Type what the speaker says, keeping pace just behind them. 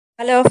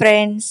Hello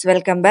friends,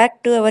 welcome back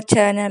to our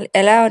channel.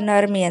 ఎలా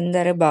ఉన్నారు? మీ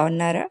అందరూ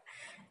బాగున్నారా?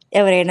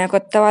 ఎవరైనా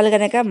కొత్త వాళ్ళు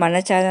కనుక మన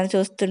ఛానల్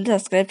చూస్తుంటే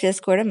సబ్స్క్రైబ్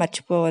చేసుకోవడం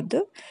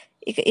మర్చిపోవద్దు.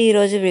 ఇక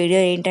ఈరోజు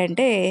వీడియో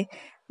ఏంటంటే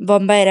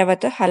బొంబాయి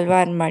రవ్వతో హల్వా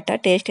అనమాట.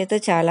 టేస్ట్ అయితే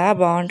చాలా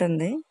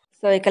బాగుంటుంది.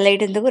 సో ఇక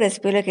లేట్ ఎందుకు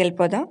రెసిపీలోకి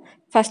వెళ్ళిపోదాం.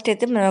 ఫస్ట్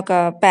అయితే మనం ఒక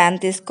ప్యాన్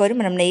తీసుకొని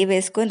మనం నెయ్యి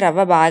వేసుకొని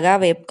రవ్వ బాగా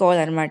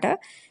వేపుకోవాలన్నమాట.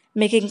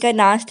 మీకు ఇంకా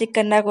నాన్ స్టిక్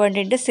కన్నా కూడా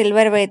ఏంటంటే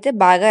సిల్వర్ అయితే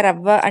బాగా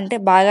రవ్వ అంటే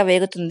బాగా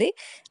వేగుతుంది.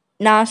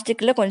 నాన్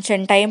స్టిక్లో కొంచెం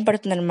టైం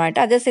పడుతుంది అనమాట.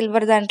 అదే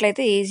సిల్వర్ దాంట్లో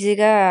అయితే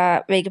ఈజీగా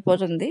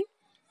వేగిపోతుంది.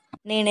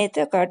 నేనైతే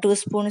ఒక 2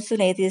 స్పూన్స్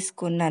నెయ్యి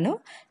తీసుకున్నాను.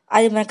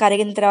 అది మనకు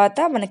కరిగిన తర్వాత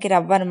మనకి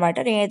రవ్వ అనమాట.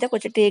 నేనైతే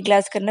కొంచెం టీ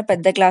గ్లాస్ కన్నా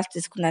పెద్ద గ్లాస్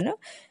తీసుకున్నాను.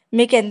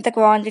 మీకు ఎంత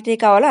క్వాంటిటీ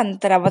కావాలో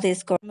అంత రవ్వ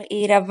తీసుకోవాలి.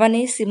 ఈ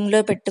రవ్వని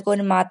సిమ్లో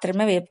పెట్టుకొని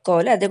మాత్రమే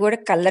వేపుకోవాలి. అది కూడా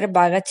కలర్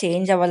బాగా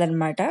చేంజ్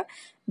అవ్వాలన్నమాట.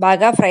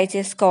 బాగా ఫ్రై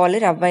చేసుకోవాలి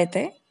రవ్వ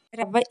అయితే.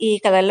 రవ్వ ఈ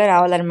కలర్లో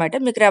రావాలన్నమాట.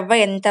 మీకు రవ్వ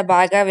ఎంత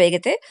బాగా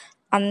వేగితే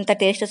అంత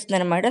టేస్ట్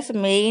వస్తుందన్నమాట. సో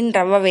మెయిన్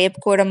రవ్వ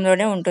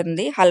వేపుకోవడంలోనే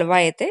ఉంటుంది హల్వా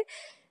అయితే.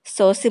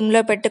 సో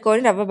సిమ్లో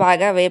పెట్టుకొని రవ్వ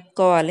బాగా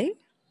వేపుకోవాలి.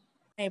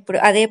 ఇప్పుడు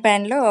అదే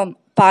ప్యాన్లో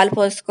పాలు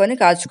పోసుకొని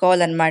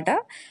కాచుకోవాలన్నమాట.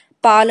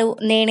 పాలు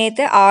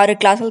నేనైతే 6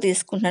 గ్లాసులు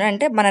తీసుకుంటున్నాను.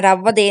 అంటే మన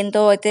రవ్వ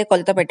దేంతో అయితే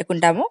కొలత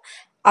పెట్టుకుంటామో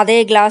అదే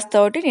గ్లాస్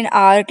తోటి నేను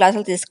 6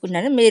 గ్లాసులు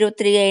తీసుకున్నాను. మీరు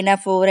 3 అయినా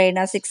 4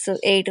 అయినా 6,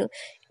 8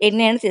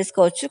 ఎన్ని అయినా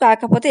తీసుకోవచ్చు.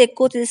 కాకపోతే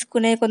ఎక్కువ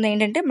తీసుకునే కొన్ని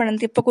ఏంటంటే మనం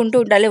తిప్పుకుంటూ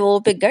ఉండాలి,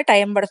 ఓపికగా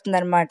టైం పడుతుంది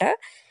అనమాట.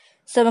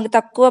 సో మనకి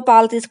తక్కువ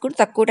పాలు తీసుకుంటే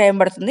తక్కువ టైం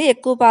పడుతుంది,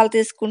 ఎక్కువ పాలు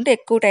తీసుకుంటే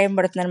ఎక్కువ టైం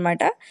పడుతుంది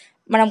అనమాట.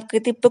 మనకి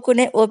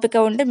తిప్పుకునే ఓపిక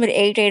ఉంటే మీరు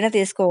 8 అయినా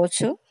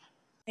తీసుకోవచ్చు.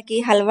 మనకి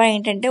హల్వా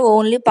ఏంటంటే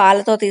ఓన్లీ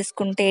పాలతో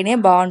తీసుకుంటేనే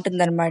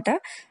బాగుంటుందన్నమాట.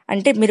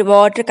 అంటే మీరు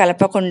వాటర్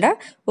కలపకుండా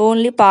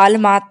ఓన్లీ పాలు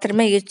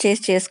మాత్రమే యూజ్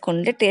చేసి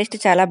చేసుకుంటే టేస్ట్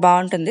చాలా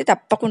బాగుంటుంది.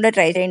 తప్పకుండా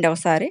ట్రై చేయండి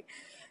ఒకసారి.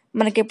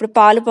 మనకి ఇప్పుడు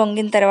పాలు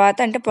పొంగిన తర్వాత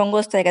అంటే పొంగి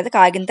వస్తాయి కదా,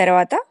 కాగిన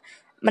తర్వాత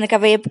మనకి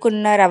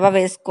వేపుకున్న రవ్వ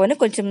వేసుకొని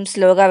కొంచెం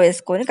స్లోగా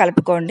వేసుకొని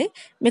కలుపుకోండి.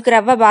 మీకు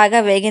రవ్వ బాగా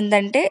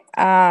వేగిందంటే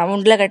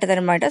ఉండలు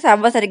కట్టదనమాట.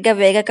 రవ్వ సరిగ్గా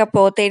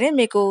వేగకపోతేనే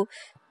మీకు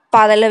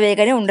పాలల్లో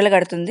వేగనే ఉండలు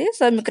కడుతుంది.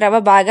 సో మీకు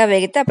రవ్వ బాగా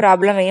వేగితే ఆ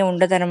ప్రాబ్లం ఏమి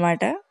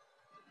ఉండదన్నమాట.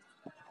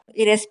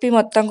 ఈ రెసిపీ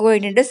మొత్తం కూడా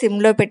ఏంటంటే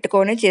సిమ్లో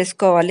పెట్టుకొని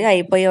చేసుకోవాలి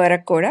అయిపోయే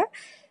వరకు కూడా.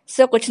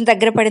 సో కొంచెం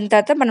దగ్గర పడిన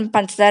తర్వాత మనం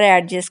పంచదార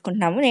యాడ్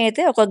చేసుకుంటున్నాము.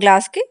 నేనైతే ఒక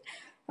గ్లాస్కి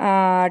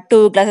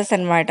 2 గ్లాసెస్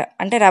అనమాట.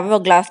 అంటే రవ్వ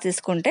ఒక గ్లాస్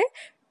తీసుకుంటే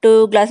 2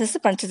 గ్లాసెస్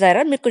పంచదార.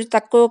 మీకు కొంచెం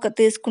తక్కువ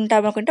తీసుకుంటాం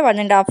అనుకుంటే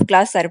 1.5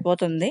 గ్లాస్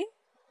సరిపోతుంది.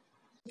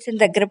 కొంచెం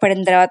దగ్గర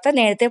పడిన తర్వాత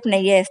నేనైతే ఇప్పుడు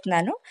నెయ్యి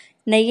వేస్తున్నాను.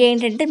 నెయ్యి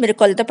ఏంటంటే మీరు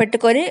కొలత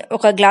పెట్టుకొని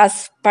ఒక గ్లాస్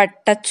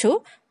పట్టచ్చు,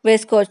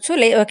 వేసుకోవచ్చు.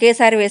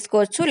 ఒకేసారి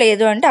వేసుకోవచ్చు,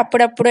 లేదు అంటే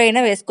అప్పుడప్పుడు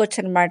అయినా వేసుకోవచ్చు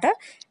అనమాట.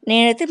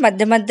 నేనైతే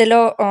మధ్య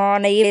మధ్యలో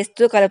నెయ్యి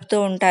వేస్తూ కలుపుతూ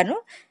ఉంటాను.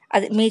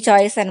 అది మీ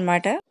చాయిస్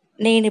అనమాట.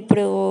 నేను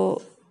ఇప్పుడు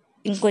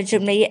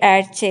ఇంకొంచెం నెయ్యి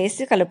యాడ్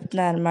చేసి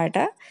కలుపుతున్నాను అనమాట.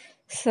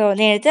 సో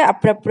నేనైతే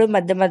అప్పుడప్పుడు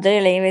మధ్య మధ్యలో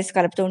నెయ్యి వేసి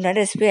కలుపుతూ ఉంటాను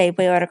రెసిపీ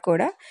అయిపోయే వరకు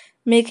కూడా.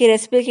 మీకు ఈ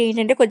రెసిపీకి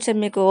ఏంటంటే కొంచెం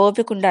మీకు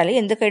ఓపిక ఉండాలి,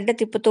 ఎందుకంటే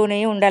తిప్పుతూనే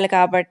ఉండాలి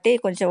కాబట్టి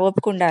కొంచెం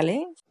ఓపిక ఉండాలి.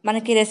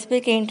 మనకి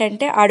రెసిపీకి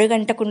ఏంటంటే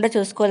అడుగంటకుండా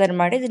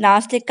చూసుకోవాలన్నమాట. ఇది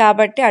నాన్ స్టిక్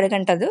కాబట్టి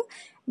అడుగంటదు.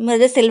 మీరు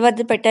అదే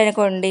సిల్వర్ది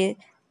పెట్టారనుకోండి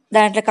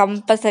దాంట్లో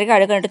కంపల్సరీగా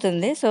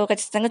అడుగంటుతుంది. సో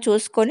ఖచ్చితంగా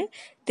చూసుకొని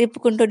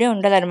తిప్పుకుంటూనే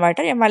ఉండాలన్నమాట.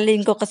 నేను మళ్ళీ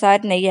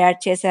ఇంకొకసారి నెయ్యి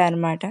యాడ్ చేశాను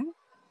అనమాట.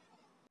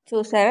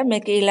 చూసారా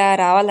మీకు ఇలా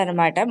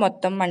రావాలన్నమాట.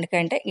 మొత్తం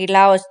మనకంటే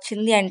ఇలా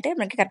వచ్చింది అంటే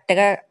మనకి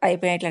కరెక్ట్గా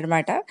అయిపోయినట్లు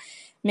అనమాట.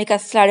 మీకు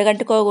అస్సలు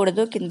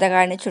అడుగంటుకోకూడదు, కింద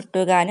కానీ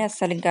చుట్టూ కానీ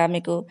అస్సలు. ఇంకా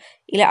మీకు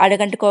ఇలా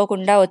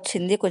అడుగంటుకోకుండా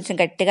వచ్చింది, కొంచెం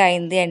గట్టిగా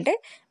అయింది అంటే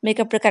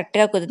మీకు అప్పుడు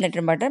కరెక్ట్గా కుదిరినట్టు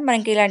అనమాట.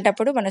 మనకి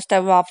ఇలాంటప్పుడు మనం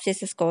స్టవ్ ఆఫ్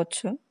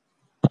చేసేసుకోవచ్చు.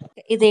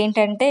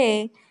 ఇదేంటంటే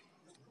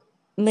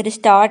మీరు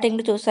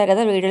స్టార్టింగ్ చూసారు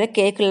కదా వీడియోలో,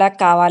 కేకులాగా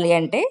కావాలి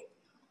అంటే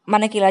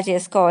మనకి ఇలా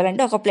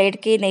చేసుకోవాలంటే ఒక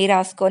ప్లేట్కి నెయ్యి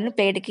రాసుకొని,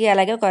 ప్లేట్కి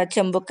అలాగే ఒక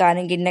చెంబుకి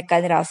కానీ గిన్నెకి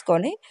కానీ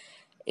రాసుకొని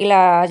ఇలా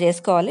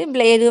చేసుకోవాలి.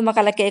 లేదు మాకు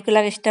అలా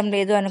కేకులాగా ఇష్టం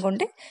లేదు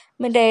అనుకుంటే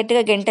మీరు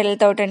డైరెక్ట్గా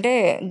గంటెలతో అంటే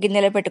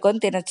గిన్నెలో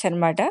పెట్టుకొని తినొచ్చు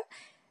అనమాట.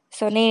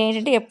 సో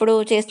నేనేంటంటే ఎప్పుడు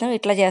చేసినా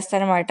ఇట్లా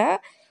చేస్తానమాట.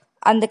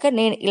 అందుకని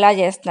నేను ఇలా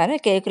చేస్తున్నాను.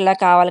 కేకులా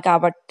కావాలి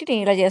కాబట్టి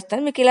నేను ఇలా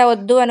చేస్తాను. మీకు ఇలా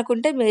వద్దు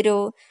అనుకుంటే మీరు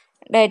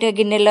డైరెక్ట్గా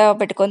గిన్నెలో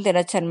పెట్టుకొని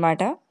తినొచ్చు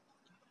అనమాట.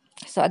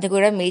 సో అది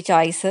కూడా మీ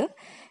చాయిస్.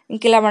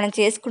 ఇంక ఇలా మనం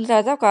చేసుకున్న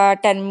తర్వాత ఒక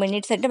 10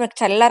 మినిట్స్ అంటే మనకు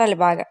చల్లారాలి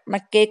బాగా.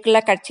 మనకి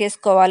కేకులా కట్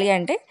చేసుకోవాలి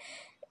అంటే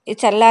ఈ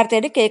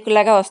చల్లారితేనే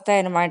కేకులాగా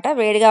వస్తాయన్నమాట.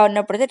 వేడిగా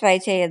ఉన్నప్పుడైతే ట్రై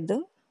చేయొద్దు.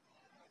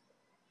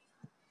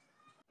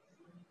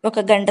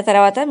 ఒక గంట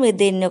తర్వాత మీరు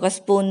దీన్ని ఒక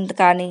స్పూన్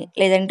కానీ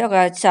లేదంటే ఒక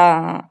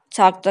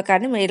చాక్తో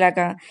కానీ మీరు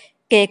ఇలాగా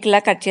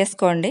కేక్లా కట్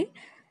చేసుకోండి.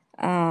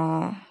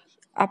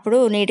 అప్పుడు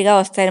నీట్గా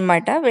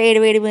వస్తాయన్నమాట.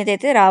 వేడి వేడి మీద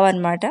అయితే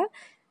రావన్నమాట.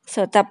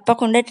 సో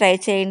తప్పకుండా ట్రై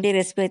చేయండి.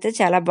 రెసిపీ అయితే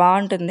చాలా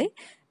బాగుంటుంది.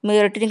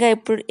 మీరు రొటీన్గా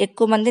ఇప్పుడు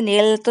ఎక్కువ మంది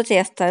నీళ్ళతో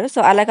చేస్తారు.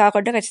 సో అలా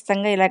కాకుండా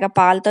ఖచ్చితంగా ఇలాగ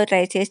పాలతో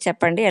ట్రై చేసి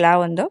చెప్పండి ఎలా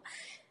ఉందో.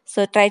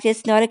 సో ట్రై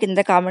చేసిన వాళ్ళు కింద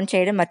కామెంట్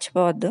చేయడం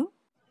మర్చిపోవద్దు.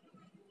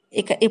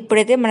 ఇక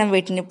ఇప్పుడైతే మనం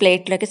వీటిని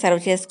ప్లేట్లోకి సర్వ్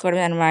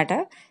చేసుకోవడమే అనమాట.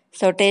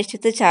 సో టేస్ట్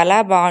అయితే చాలా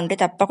బాగుంటాయి,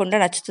 తప్పకుండా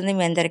నచ్చుతుంది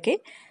మీ అందరికీ.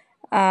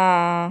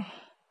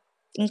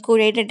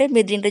 ఇంకోటి ఏంటంటే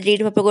మీరు దీంట్లో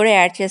జీడిపప్పు కూడా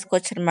యాడ్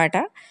చేసుకోవచ్చు అనమాట.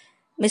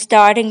 మీరు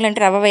స్టార్టింగ్లో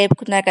అంటే రవ్వ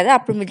వేపుకున్నారు కదా,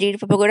 అప్పుడు మీరు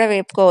జీడిపప్పు కూడా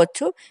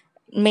వేపుకోవచ్చు.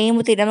 మేము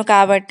తినము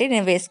కాబట్టి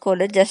నేను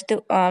వేసుకోలేదు. జస్ట్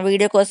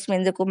వీడియో కోసం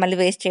ఎందుకు మళ్ళీ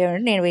వేస్ట్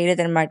చేయండి, నేను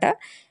వేయలేదు అనమాట.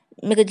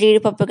 మీకు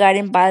జీడిపప్పు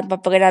కానీ బాదం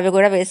పప్పు కానీ అవి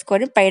కూడా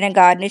వేసుకొని పైన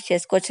గార్నిష్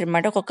చేసుకోవచ్చు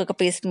అనమాట ఒక్కొక్క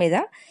పీస్ మీద.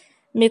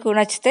 మీకు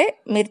నచ్చితే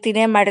మీరు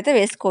తినే మాటైతే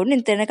వేసుకోండి,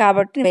 నేను తిన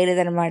కాబట్టి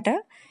వేయలేదనమాట.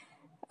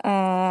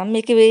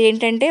 మీకు ఇవి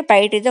ఏంటంటే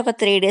బయట అయితే ఒక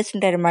 3 days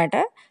ఉంటాయి అనమాట.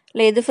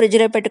 లేదు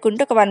ఫ్రిడ్జ్లో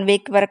పెట్టుకుంటే ఒక 1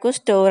 week వరకు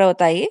స్టోర్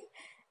అవుతాయి.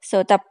 సో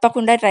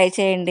తప్పకుండా ట్రై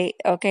చేయండి,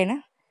 ఓకేనా.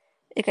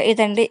 ఇక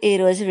ఇదండి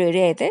ఈరోజు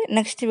వీడియో అయితే.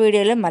 నెక్స్ట్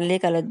వీడియోలో మళ్ళీ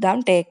కలుద్దాం.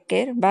 Take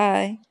care,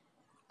 bye.